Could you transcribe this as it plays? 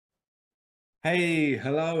Hey,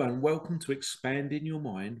 hello, and welcome to Expanding Your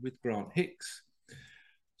Mind with Grant Hicks.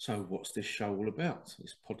 So, what's this show all about?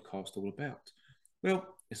 This podcast all about? Well,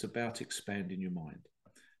 it's about expanding your mind.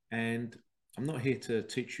 And I'm not here to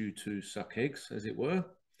teach you to suck eggs, as it were,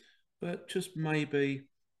 but just maybe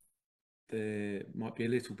there might be a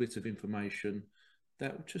little bit of information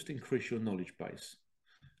that will just increase your knowledge base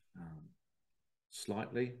um,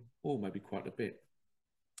 slightly, or maybe quite a bit.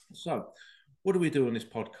 So, what do we do on this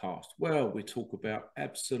podcast? Well, we talk about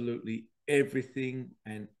absolutely everything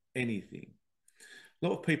and anything. A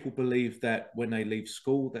lot of people believe that when they leave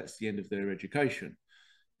school, that's the end of their education.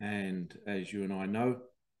 And as you and I know,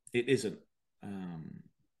 it isn't. Um,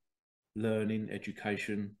 Learning,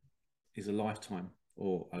 education is a lifetime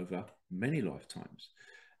or over many lifetimes.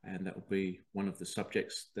 And that will be one of the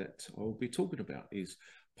subjects that I'll be talking about is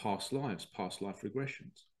past lives, past life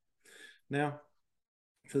regressions. Now,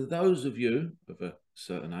 for those of you of a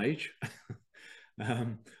certain age,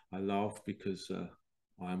 um, I laugh because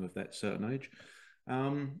I am of that certain age.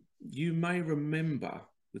 You may remember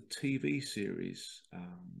the TV series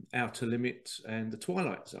Outer Limits and The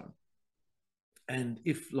Twilight Zone. And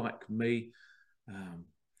if, like me, um,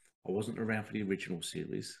 I wasn't around for the original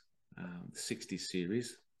series, the 60s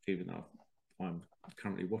series, even though I'm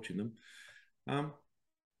currently watching them, um,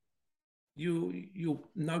 you'll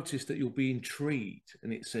notice that you'll be intrigued,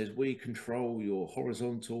 and it says we control your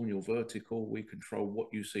horizontal and your vertical. We control what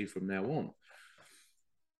you see from now on.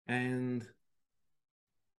 And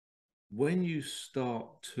when you start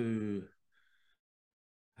to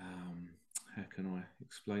um, how can I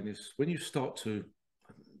explain this? When you start to,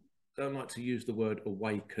 I don't like to use the word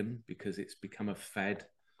awaken because it's become a fad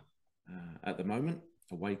at the moment.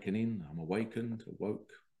 Awakening, I'm awakened,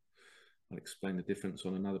 awoke. I'll explain the difference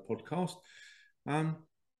on another podcast. Um,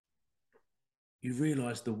 you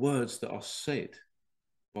realize the words that are said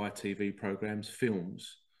by TV programs,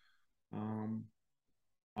 films, um,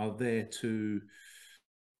 are there to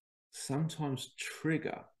sometimes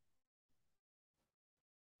trigger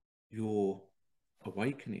your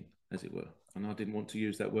awakening, as it were. And I didn't want to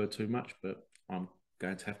use that word too much, but I'm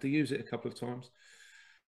going to have to use it a couple of times.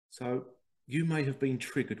 So you may have been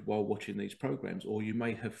triggered while watching these programs, or you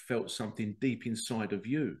may have felt something deep inside of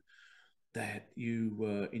you that you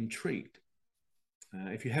were intrigued.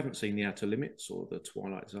 If you haven't seen The Outer Limits or The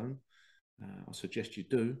Twilight Zone, I suggest you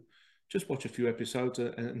do. Just watch a few episodes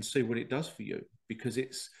and see what it does for you because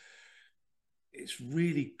it's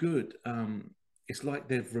really good. It's like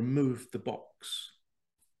they've removed the box,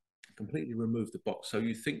 completely removed the box. So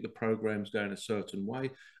you think the program's going a certain way,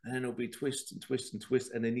 and then it'll be twist and twist and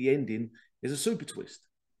twist, and then the ending is a super twist.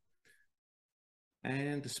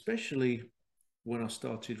 And especially when I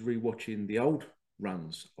started rewatching the old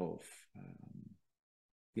runs of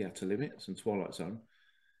The Outer Limits and Twilight Zone,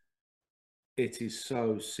 it is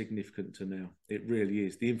so significant to now. It really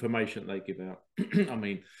is. The information they give out. I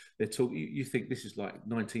mean, they're talking. You think this is like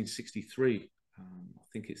 1963? I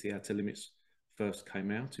think it's The Outer Limits first came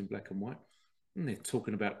out in black and white, and they're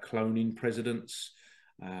talking about cloning presidents,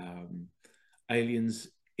 um, aliens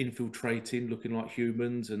infiltrating, looking like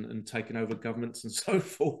humans, and taking over governments and so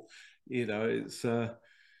forth. You know, it's and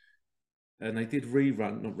they did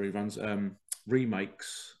not reruns,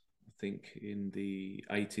 remakes. I think in the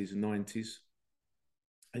 80s and 90s,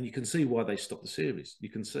 and you can see why they stopped the series. You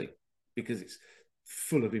can see because it's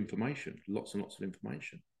full of information, lots and lots of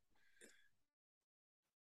information,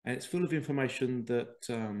 and it's full of information that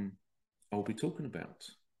I'll be talking about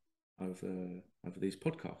over these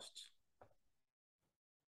podcasts.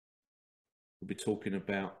 We'll be talking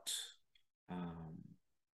about um,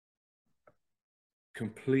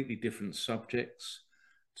 completely different subjects,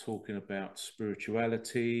 talking about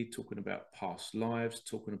spirituality, talking about past lives,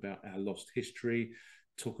 talking about our lost history,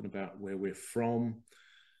 talking about where we're from.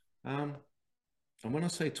 Um, and when I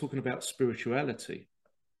say talking about spirituality,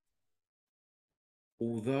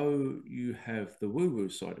 although you have the woo woo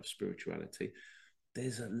side of spirituality,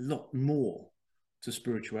 there's a lot more to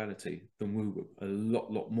spirituality than woo woo, a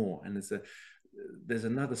lot more. And there's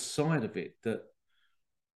another side of it that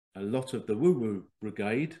a lot of the woo woo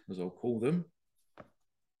brigade, as I'll call them,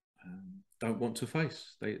 don't want to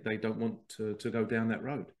face. They don't want to go down that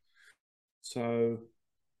road. So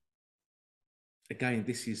again,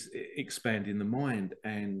 this is expanding the mind.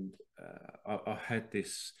 And I had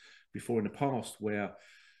this before in the past where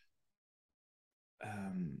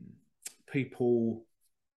um, people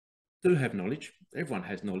do have knowledge. Everyone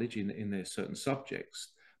has knowledge in their certain subjects,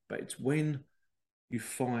 but it's when you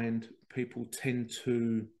find people tend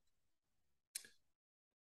to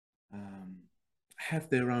have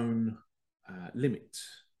their own limits.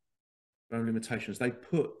 their own limitations. They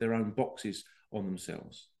put their own boxes on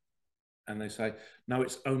themselves. And they say, no,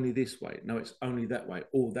 it's only this way. No, it's only that way.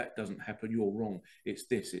 Or that doesn't happen. You're wrong. It's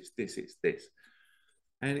this, it's this, it's this.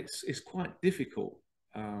 And it's quite difficult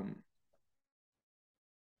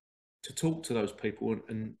to talk to those people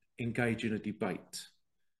and engage in a debate.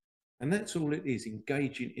 And that's all it is,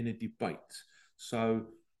 engaging in a debate. So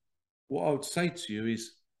what I would say to you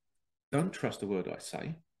is, don't trust a word I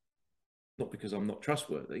say, not because I'm not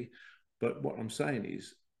trustworthy, but what I'm saying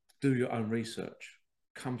is, do your own research,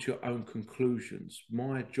 come to your own conclusions.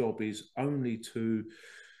 My job is only to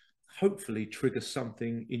hopefully trigger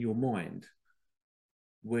something in your mind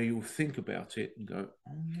where you'll think about it and go,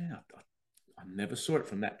 oh yeah, I never saw it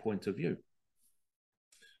from that point of view.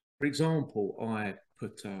 For example, I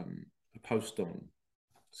put a post on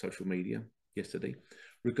social media yesterday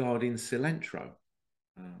regarding cilantro,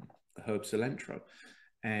 the herb cilantro,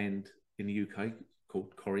 and in the UK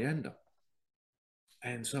called coriander.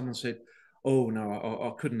 And someone said, oh no,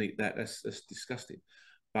 I couldn't eat that. That's disgusting.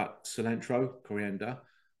 But cilantro, coriander,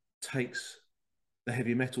 takes the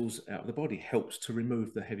heavy metals out of the body, helps to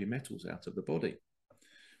remove the heavy metals out of the body,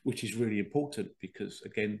 which is really important because,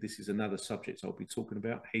 again, this is another subject I'll be talking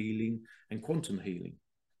about, healing and quantum healing.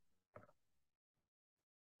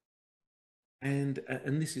 And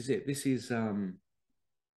this is it. This is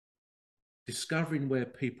discovering where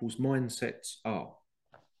people's mindsets are.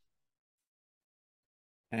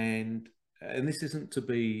 And this isn't to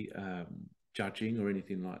be judging or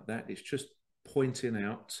anything like that. It's just pointing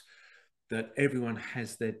out that everyone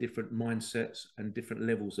has their different mindsets and different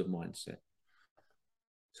levels of mindset.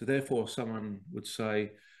 So therefore, someone would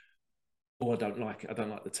say, oh, I don't like it. I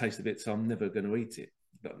don't like the taste of it, so I'm never going to eat it.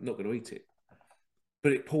 I'm not going to eat it.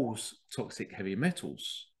 But it pulls toxic heavy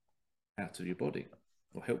metals out of your body,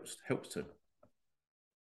 or helps to.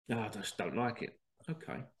 No, I just don't like it.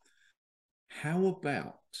 Okay. How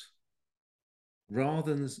about,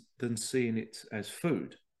 rather than seeing it as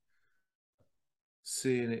food,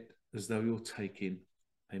 seeing it as though you're taking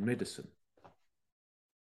a medicine?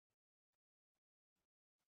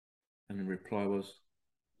 And the reply was,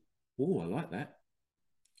 oh, I like that.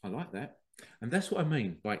 I like that. And that's what I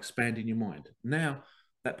mean by expanding your mind. Now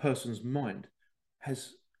that person's mind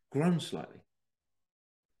has grown slightly.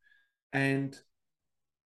 And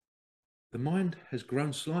the mind has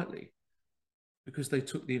grown slightly because they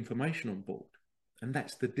took the information on board. And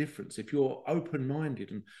that's the difference. If you're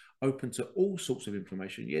open-minded and open to all sorts of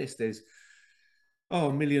information, yes, there's,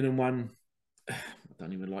 a million and one, I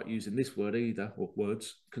don't even like using this word either, or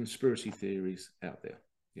words, conspiracy theories out there,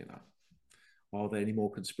 you know. Are there any more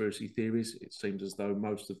conspiracy theories? It seems as though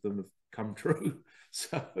most of them have come true.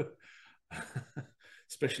 So,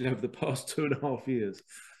 especially over the past 2.5 years.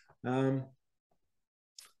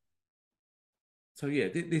 So yeah,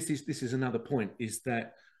 this is another point, is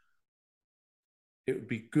that it would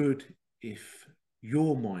be good if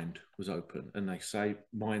your mind was open. And they say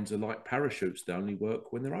minds are like parachutes, they only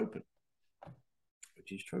work when they're open,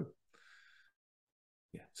 which is true.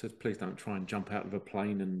 Yeah, so please don't try and jump out of a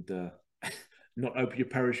plane and not open your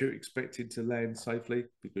parachute expecting to land safely,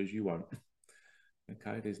 because you won't.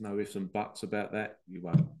 Okay, there's no ifs and buts about that. You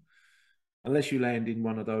won't, unless you land in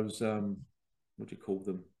one of those what do you call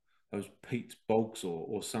them, those peat bogs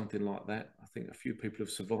or something like that. I think a few people have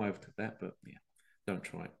survived that, but yeah, don't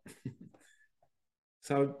try it.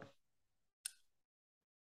 So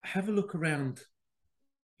have a look around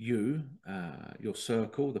you, your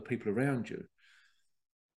circle, the people around you,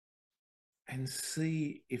 and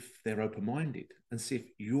see if they're open-minded, and see if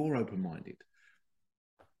you're open-minded.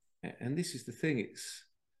 And this is the thing, it's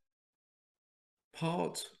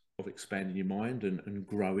part of expanding your mind and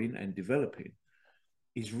growing and developing,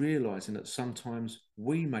 is realizing that sometimes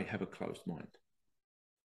we may have a closed mind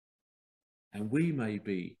and we may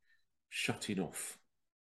be shutting off.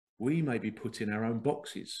 We may be putting our own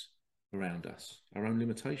boxes around us, our own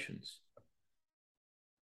limitations.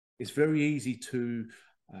 It's very easy to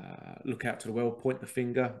look out to the world, point the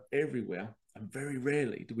finger everywhere, and very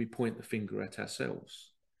rarely do we point the finger at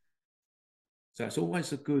ourselves. So it's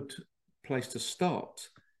always a good place to start,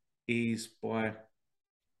 is by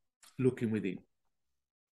looking within.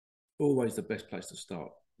 Always the best place to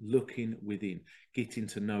start, looking within, getting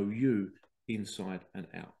to know you inside and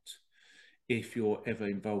out. If you're ever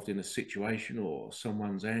involved in a situation or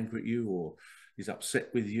someone's angry at you or is upset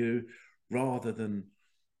with you, rather than,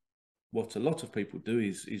 what a lot of people do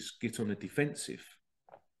is get on a defensive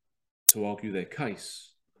to argue their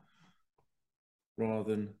case,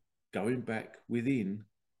 rather than going back within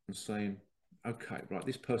and saying, okay, right,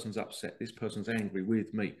 this person's upset, this person's angry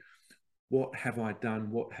with me. What have I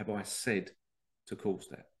done? What have I said to cause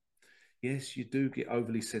that? Yes, you do get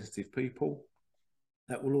overly sensitive people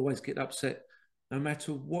that will always get upset no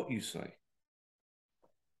matter what you say.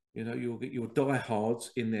 You know, you'll get your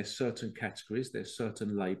diehards in their certain categories, their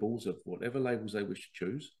certain labels of whatever labels they wish to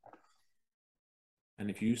choose. And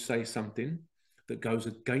if you say something that goes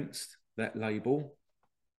against that label,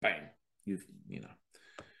 bang, you know,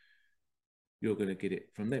 you're going to get it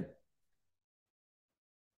from them.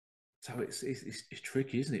 So it's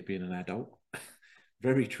tricky, isn't it, being an adult?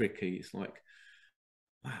 Very tricky. It's like,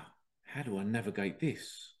 wow, how do I navigate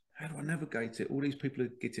this? How do I navigate it? All these people are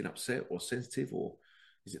getting upset or sensitive, or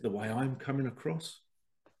is it the way I'm coming across?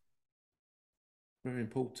 Very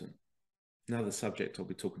important. Another subject I'll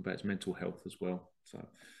be talking about is mental health as well. So,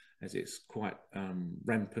 as it's quite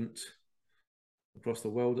rampant across the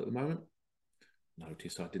world at the moment.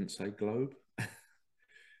 Notice I didn't say globe.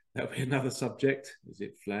 That'll be another subject. Is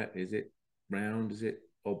it flat? Is it round? Is it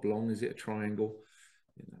oblong? Is it a triangle?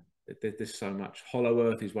 You know, there's so much. Hollow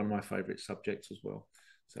Earth is one of my favourite subjects as well.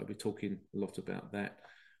 So I'll be talking a lot about that.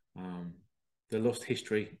 The lost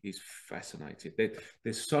history is fascinating.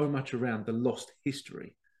 There's so much around the lost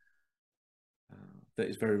history that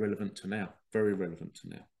is very relevant to now. Very relevant to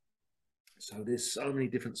now. So there's so many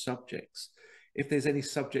different subjects. If there's any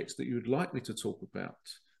subjects that you would like me to talk about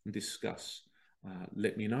and discuss,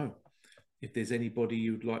 let me know. If there's anybody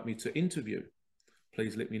you'd like me to interview,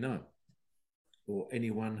 please let me know. Or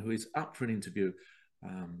anyone who is up for an interview,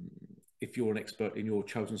 if you're an expert in your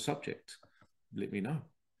chosen subject, let me know.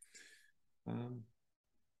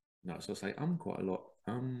 No, so I say quite a lot.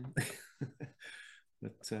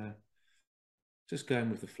 But just going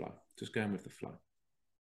with the flow. Just going with the flow.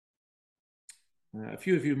 A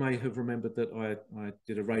few of you may have remembered that I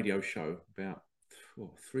did a radio show about 3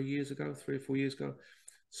 or 4 years ago.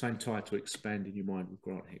 Same title, Expanding Your Mind with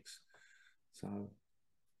Grant Hicks. So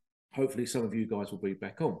hopefully some of you guys will be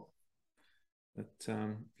back on. But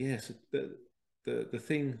yes, the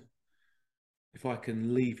thing, if I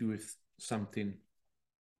can leave you with something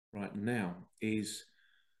right now, is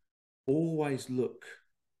always look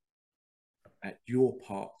at your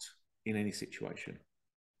part in any situation.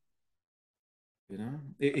 You know,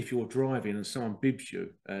 if you're driving and someone bibs you,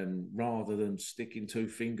 and rather than sticking two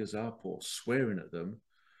fingers up or swearing at them,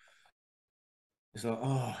 it's like,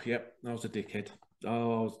 oh, yep, I was a dickhead.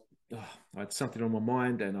 I had something on my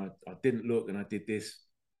mind and I didn't look and I did this.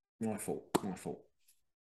 My fault, my fault.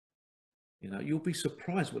 You know, you'll be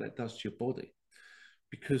surprised what that does to your body,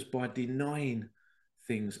 because by denying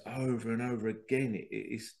things over and over again,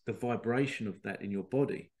 it's the vibration of that in your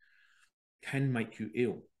body can make you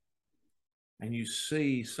ill. And you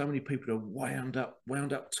see so many people are wound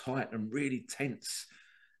up tight and really tense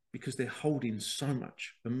because they're holding so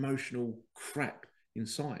much emotional crap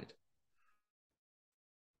inside.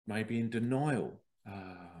 Maybe in denial,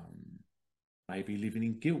 maybe living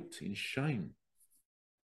in guilt, in shame.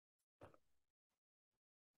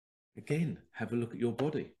 Again, have a look at your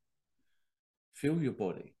body. Feel your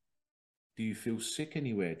body. Do you feel sick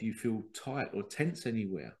anywhere? Do you feel tight or tense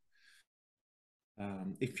anywhere?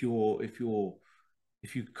 If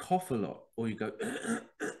you cough a lot or you go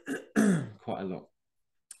quite a lot,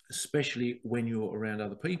 especially when you're around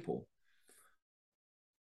other people,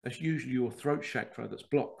 that's usually your throat chakra that's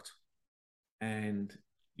blocked, and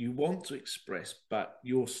you want to express, but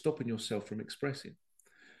you're stopping yourself from expressing.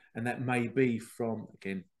 And that may be from,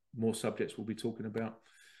 again, more subjects we'll be talking about,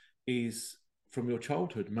 is from your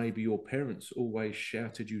childhood. Maybe your parents always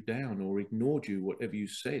shouted you down or ignored you, whatever you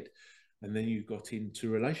said. And then you got into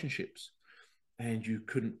relationships and you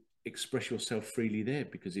couldn't express yourself freely there,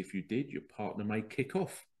 because if you did, your partner may kick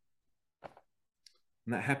off.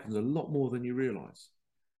 And that happens a lot more than you realize.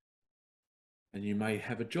 And you may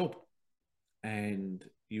have a job and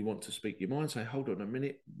you want to speak your mind, say, hold on a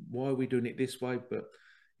minute, why are we doing it this way? But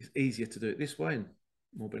it's easier to do it this way and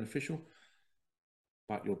more beneficial.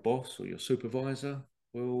 But your boss or your supervisor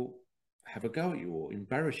will have a go at you or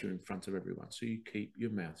embarrass you in front of everyone. So you keep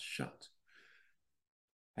your mouth shut.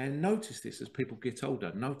 And notice this as people get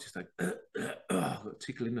older. Notice that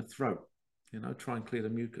tickle in the throat. You know, try and clear the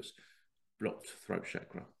mucus. Blocked throat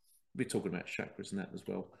chakra. We'll be talking about chakras and that as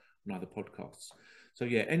well on other podcasts. So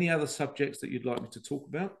yeah, any other subjects that you'd like me to talk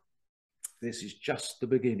about? This is just the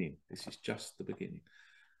beginning. This is just the beginning.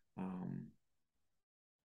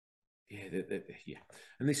 Yeah.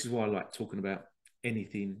 And this is why I like talking about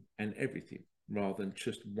anything and everything rather than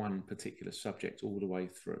just one particular subject all the way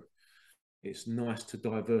through. It's nice to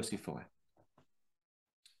diversify,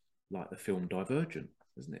 like the film Divergent,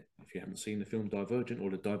 isn't it? If you haven't seen the film Divergent or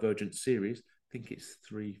the Divergent series, I think it's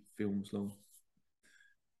 3 films long,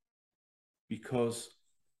 because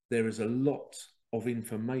there is a lot of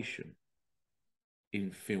information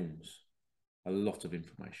in films, a lot of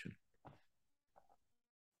information.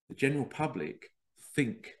 The general public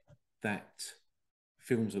think that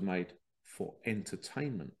films are made for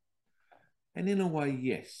entertainment. And in a way,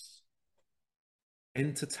 yes,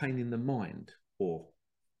 entertaining the mind, or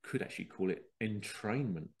could actually call it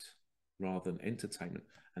entrainment rather than entertainment.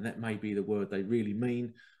 And that may be the word they really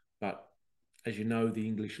mean. But as you know, the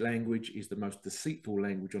English language is the most deceitful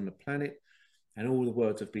language on the planet. And all the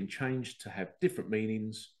words have been changed to have different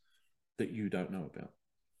meanings that you don't know about.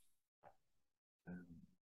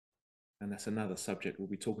 And that's another subject we'll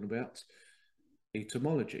be talking about.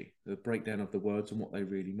 Etymology, the breakdown of the words and what they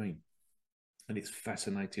really mean. And it's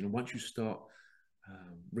fascinating. And once you start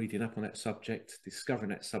reading up on that subject,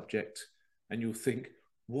 discovering that subject, and you'll think,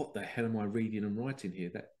 what the hell am I reading and writing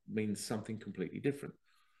here? That means something completely different,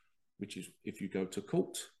 which is if you go to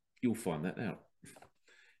court, you'll find that out.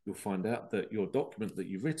 You'll find out that your document that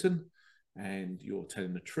you've written and you're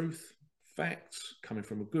telling the truth, facts coming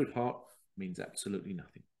from a good heart, means absolutely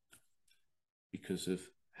nothing because of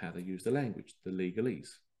how they use the language, the legalese.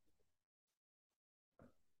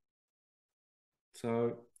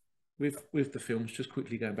 So with the films, just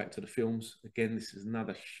quickly going back to the films, again, this is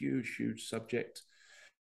another huge subject,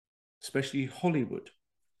 especially Hollywood.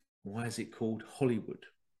 Why is it called Hollywood?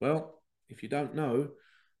 Well, if you don't know,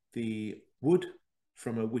 the wood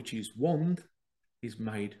from a witch's wand is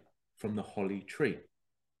made from the holly tree.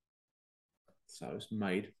 So it's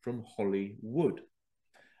made from holly wood.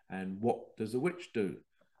 And what does the witch do?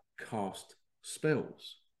 Cast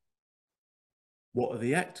spells. What are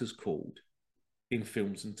the actors called in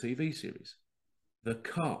films and TV series? The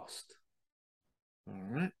cast. All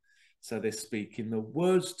right. So they're speaking the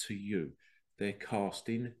words to you. They're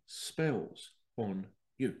casting spells on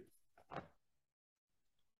you.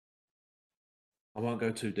 I won't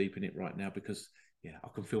go too deep in it right now because, yeah, I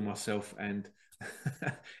can feel myself. And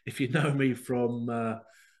if you know me from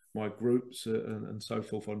my groups and so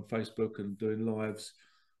forth on Facebook and doing lives,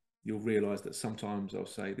 you'll realize that sometimes I'll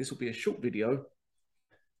say, this will be a short video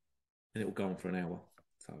and it will go on for an hour.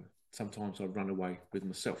 So sometimes I run away with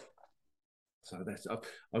myself. So that's,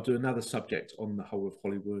 I'll do another subject on the whole of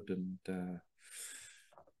Hollywood and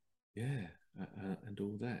yeah, and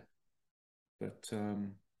all that. But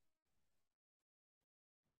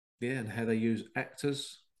yeah, and how they use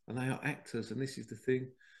actors, and they are actors, and this is the thing.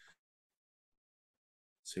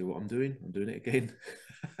 See what I'm doing? I'm doing it again.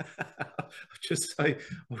 I'll just say,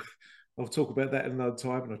 I'll talk about that another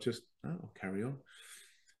time, and I'll carry on.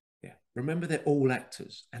 Yeah, remember they're all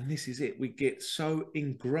actors, and this is it. We get so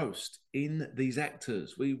engrossed in these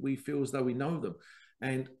actors, we feel as though we know them,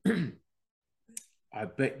 and I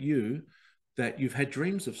bet you that you've had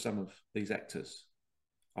dreams of some of these actors.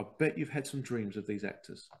 I bet you've had some dreams of these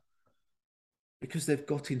actors because they've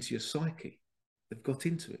got into your psyche. They've got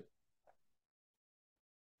into it.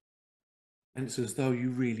 And it's as though you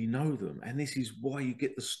really know them. And this is why you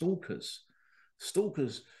get the stalkers.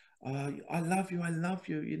 Stalkers, I love you, I love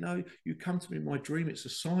you. You know, you come to me in my dream. It's a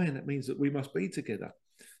sign that means that we must be together.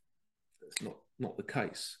 That's not the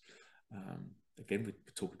case. Again, we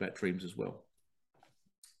talk about dreams as well.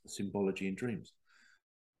 Symbology in dreams.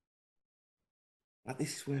 But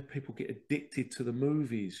this is where people get addicted to the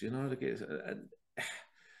movies, you know, and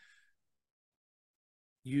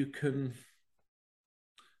you can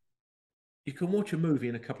watch a movie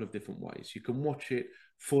in a couple of different ways. You can watch it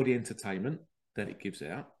for the entertainment that it gives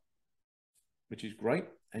out, which is great.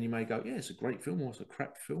 And you may go, yeah, it's a great film, or it's a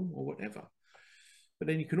crap film, or whatever. But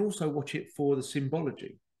then you can also watch it for the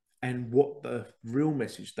symbology and what the real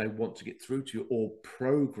message they want to get through to you or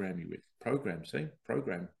program you with. Program, see?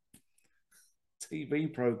 Program.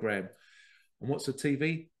 TV program. And what's a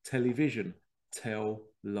TV? Television. Tell,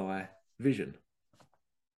 lie, vision.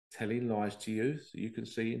 Telling lies to you so you can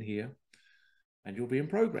see and hear, and you're being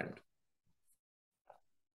programmed.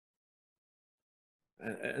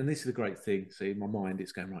 And this is the great thing. See, in my mind,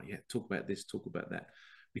 it's going, right, yeah, talk about this, talk about that.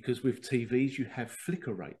 Because with TVs, you have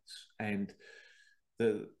flicker rates, and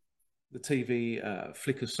the TV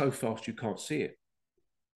flickers so fast you can't see it.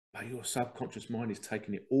 But your subconscious mind is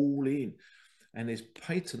taking it all in. And there's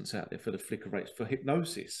patents out there for the flicker rates for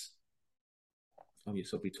hypnosis. Oh,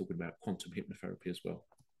 yes, I'll be talking about quantum hypnotherapy as well.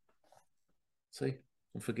 See,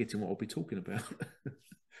 I'm forgetting what I'll be talking about.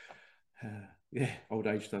 Yeah, old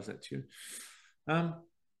age does that to you.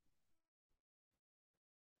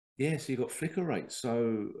 Yeah, so you've got flicker rates.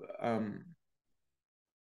 So,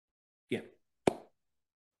 yeah,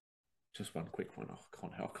 just one quick one.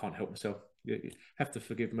 I can't help myself. You have to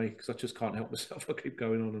forgive me because I just can't help myself. I keep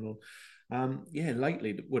going on and on. Yeah,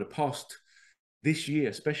 lately, the past this year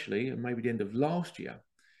especially, and maybe the end of last year,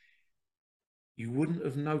 You wouldn't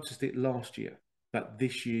have noticed it last year, but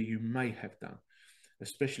this year you may have done,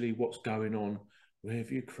 especially what's going on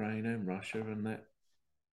with Ukraine and Russia and that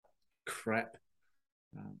crap.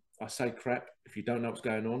 I say crap. If you don't know what's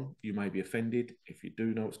going on, you may be offended. If you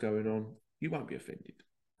do know what's going on, you won't be offended.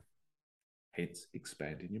 Hence,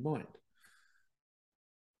 expanding your mind.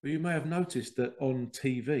 But you may have noticed that on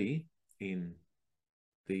TV, in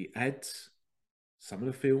the ads, some of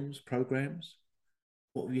the films, programs,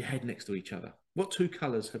 what have you had next to each other? What two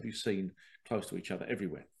colours have you seen close to each other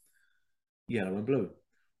everywhere? Yellow and blue.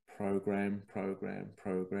 Program, program,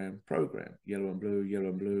 program, program. Yellow and blue, yellow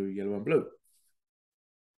and blue, yellow and blue.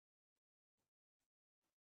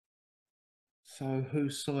 So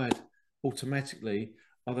whose side automatically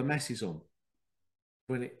are the masses on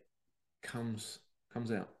when it comes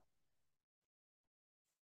out?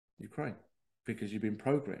 Ukraine, because you've been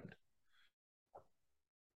programmed.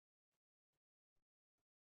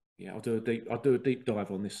 Yeah, I'll do a deep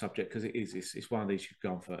dive on this subject because it's one of these you've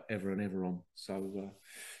gone for ever and ever on. So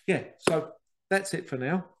yeah, so that's it for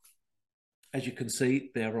now. As you can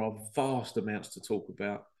see, there are vast amounts to talk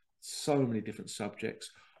about, so many different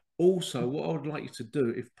subjects. Also, what I would like you to do,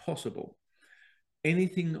 if possible,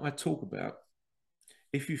 anything I talk about,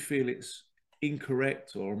 if you feel it's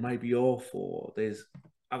incorrect or maybe off or there's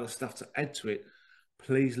other stuff to add to it,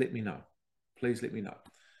 please let me know. Please let me know.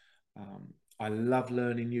 I love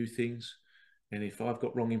learning new things. And if I've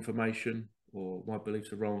got wrong information or my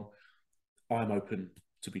beliefs are wrong, I'm open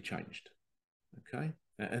to be changed. Okay.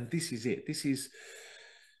 And this is it. This is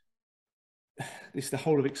the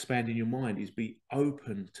whole of expanding your mind, is be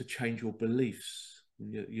open to change your beliefs,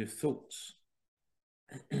 your thoughts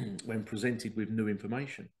when presented with new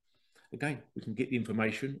information. Again, we can get the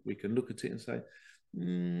information, we can look at it and say,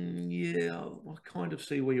 yeah, I kind of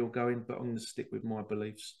see where you're going, but I'm going to stick with my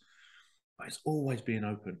beliefs. But it's always being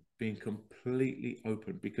open, being completely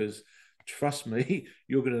open, because trust me,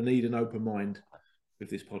 you're going to need an open mind with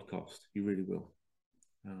this podcast. You really will.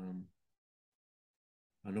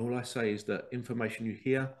 And all I say is that information you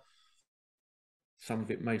hear, some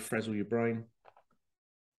of it may frazzle your brain,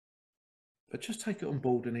 but just take it on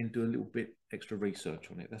board and then do a little bit extra research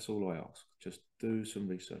on it. That's all I ask. Just do some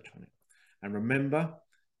research on it. And remember,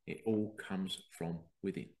 it all comes from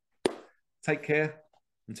within. Take care.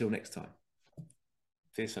 Until next time.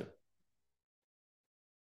 See you soon.